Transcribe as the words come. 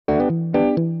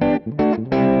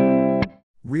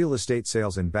Real estate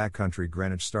sales in backcountry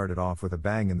Greenwich started off with a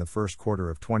bang in the first quarter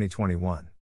of 2021.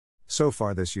 So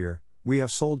far this year, we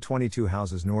have sold 22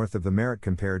 houses north of the Merritt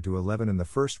compared to 11 in the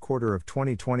first quarter of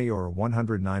 2020, or a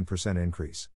 109%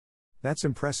 increase. That's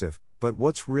impressive, but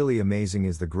what's really amazing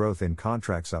is the growth in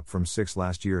contracts, up from 6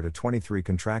 last year to 23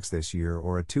 contracts this year,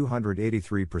 or a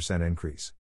 283%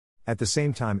 increase. At the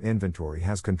same time, inventory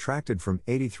has contracted from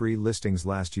 83 listings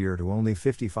last year to only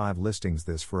 55 listings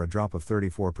this, for a drop of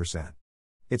 34%.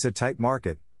 It's a tight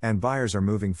market, and buyers are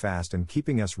moving fast and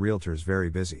keeping us realtors very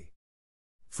busy.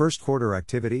 First quarter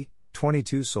activity: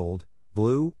 22 sold,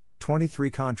 blue,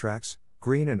 23 contracts,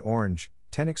 green and orange,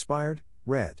 10 expired,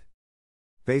 red.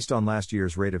 Based on last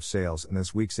year's rate of sales and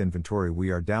this week's inventory,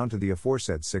 we are down to the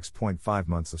aforesaid 6.5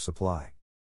 months of supply.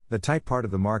 The tight part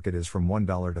of the market is from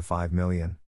 $1 to $5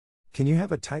 million. Can you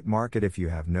have a tight market if you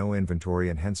have no inventory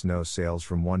and hence no sales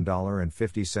from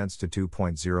 $1.50 to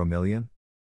 $2.0 million?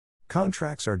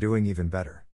 Contracts are doing even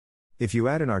better. If you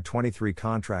add in our 23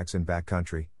 contracts in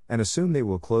backcountry, and assume they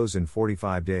will close in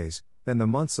 45 days, then the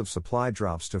months of supply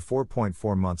drops to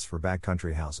 4.4 months for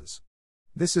backcountry houses.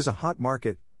 This is a hot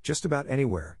market, just about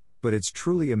anywhere, but it's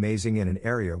truly amazing in an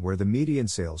area where the median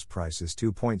sales price is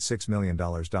 $2.6 million.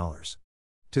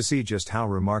 To see just how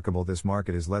remarkable this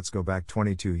market is, let's go back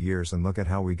 22 years and look at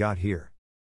how we got here.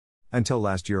 Until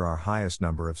last year, our highest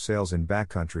number of sales in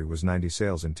backcountry was 90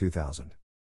 sales in 2000.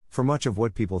 For much of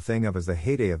what people think of as the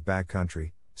heyday of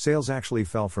backcountry, sales actually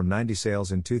fell from 90 sales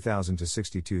in 2000 to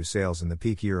 62 sales in the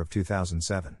peak year of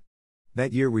 2007.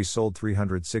 That year we sold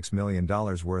 $306 million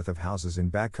worth of houses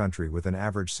in backcountry with an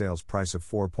average sales price of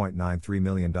 $4.93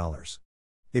 million.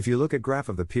 If you look at graph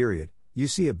of the period, you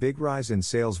see a big rise in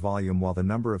sales volume while the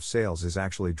number of sales is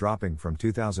actually dropping from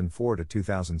 2004 to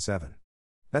 2007.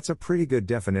 That's a pretty good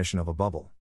definition of a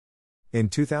bubble. In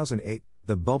 2008,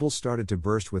 the bubble started to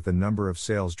burst with the number of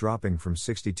sales dropping from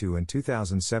 62 in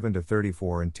 2007 to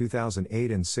 34 in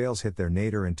 2008, and sales hit their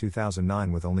nadir in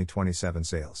 2009 with only 27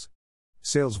 sales.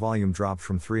 Sales volume dropped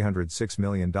from $306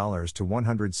 million to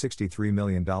 $163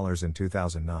 million in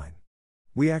 2009.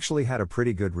 We actually had a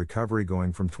pretty good recovery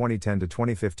going from 2010 to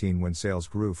 2015 when sales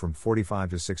grew from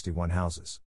 45 to 61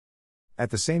 houses.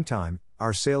 At the same time,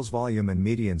 our sales volume and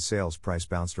median sales price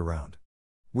bounced around.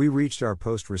 We reached our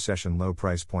post-recession low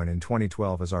price point in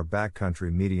 2012 as our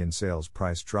backcountry median sales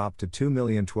price dropped to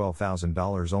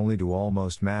 $2,012,000, only to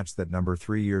almost match that number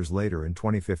 3 years later in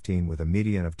 2015 with a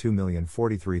median of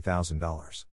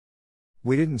 $2,043,000.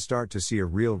 We didn't start to see a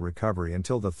real recovery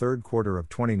until the third quarter of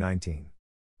 2019.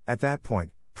 At that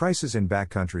point, prices in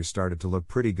backcountry started to look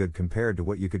pretty good compared to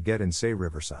what you could get in, say,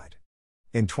 Riverside.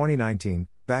 In 2019,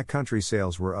 backcountry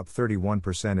sales were up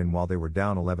 31%, and while they were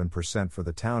down 11% for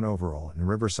the town overall, and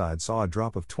Riverside saw a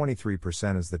drop of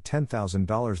 23% as the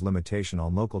 $10,000 limitation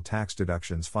on local tax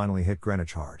deductions finally hit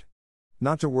Greenwich hard.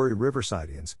 Not to worry,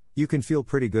 Riversidians, you can feel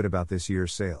pretty good about this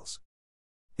year's sales.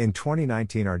 In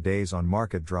 2019, our days on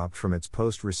market dropped from its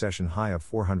post-recession high of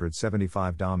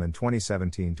 475 DOM in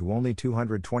 2017 to only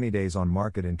 220 days on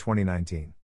market in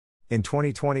 2019. In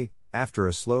 2020, after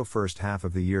a slow first half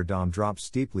of the year, DOM dropped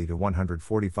steeply to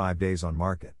 145 days on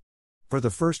market. For the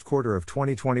first quarter of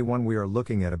 2021, we are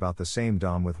looking at about the same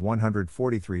DOM with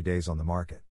 143 days on the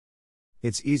market.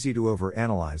 It's easy to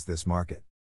overanalyze this market.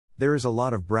 There is a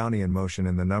lot of Brownian motion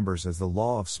in the numbers, as the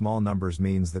law of small numbers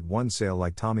means that one sale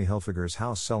like Tommy Hilfiger's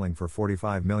house selling for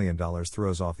 $45 million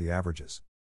throws off the averages.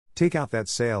 Take out that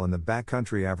sale and the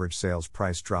backcountry average sales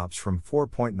price drops from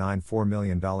 $4.94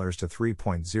 million to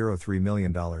 $3.03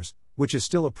 million, which is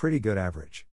still a pretty good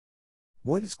average.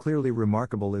 What is clearly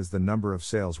remarkable is the number of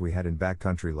sales we had in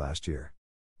backcountry last year.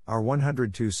 Our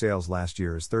 102 sales last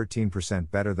year is 13%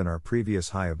 better than our previous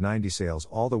high of 90 sales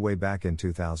all the way back in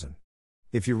 2000.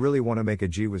 If you really want to make a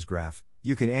GWAS graph,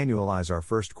 you can annualize our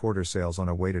first quarter sales on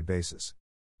a weighted basis.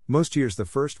 Most years the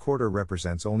first quarter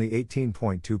represents only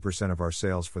 18.2% of our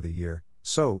sales for the year,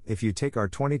 so if you take our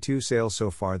 22 sales so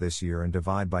far this year and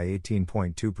divide by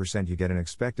 18.2%, you get an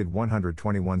expected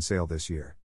 121 sale this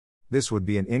year. This would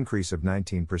be an increase of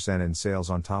 19% in sales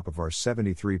on top of our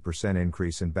 73%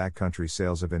 increase in backcountry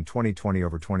sales of in 2020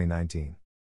 over 2019.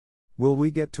 Will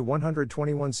we get to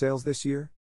 121 sales this year?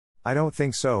 I don't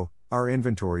think so. Our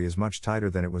inventory is much tighter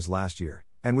than it was last year,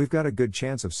 and we've got a good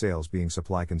chance of sales being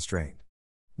supply constrained.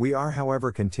 We are,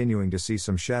 however, continuing to see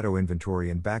some shadow inventory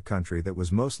in backcountry that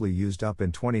was mostly used up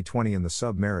in 2020 in the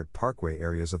sub-Merritt Parkway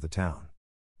areas of the town.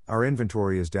 Our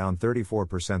inventory is down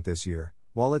 34% this year,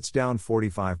 while it's down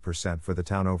 45% for the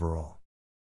town overall.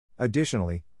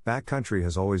 Additionally, backcountry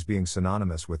has always been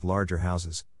synonymous with larger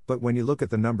houses, but when you look at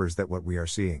the numbers, that's what we are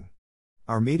seeing.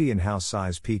 Our median house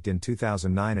size peaked in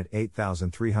 2009 at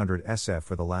 8,300 SF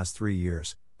for the last 3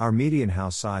 years, Our median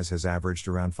house size has averaged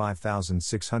around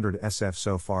 5,600 SF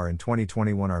so far in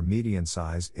 2021. Our median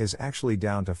size is actually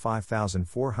down to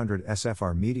 5,400 SF.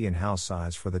 Our median house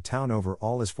size for the town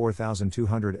overall is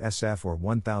 4,200 SF or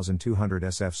 1,200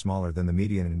 SF smaller than the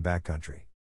median in backcountry.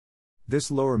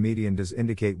 This lower median does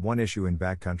indicate one issue in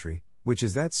backcountry, which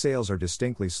is that sales are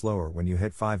distinctly slower when you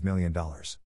hit $5 million.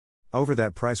 Over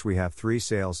that price we have 3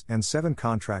 sales and 7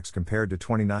 contracts compared to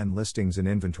 29 listings in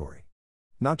inventory.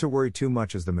 Not to worry too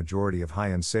much as the majority of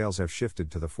high-end sales have shifted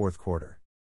to the fourth quarter.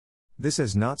 This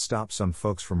has not stopped some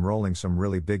folks from rolling some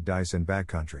really big dice in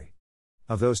backcountry.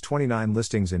 Of those 29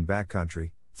 listings in backcountry,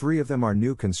 3 of them are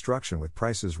new construction with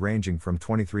prices ranging from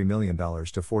 $23 million to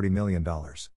 $40 million.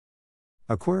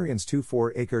 Aquarion's 2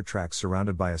 4-acre tracts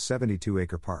surrounded by a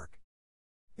 72-acre park.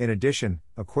 In addition,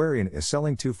 Aquarion is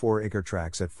selling 2 4-acre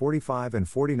tracts at 45 and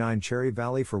 49 Cherry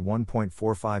Valley for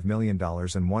 $1.45 million and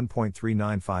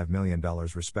 $1.395 million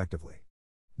respectively.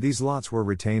 These lots were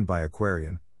retained by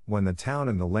Aquarion when the town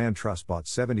and the land trust bought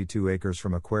 72 acres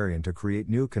from Aquarion to create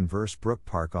new Converse Brook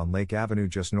Park on Lake Avenue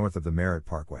just north of the Merritt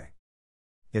Parkway.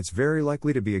 It's very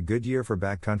likely to be a good year for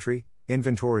backcountry.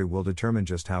 Inventory will determine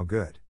just how good.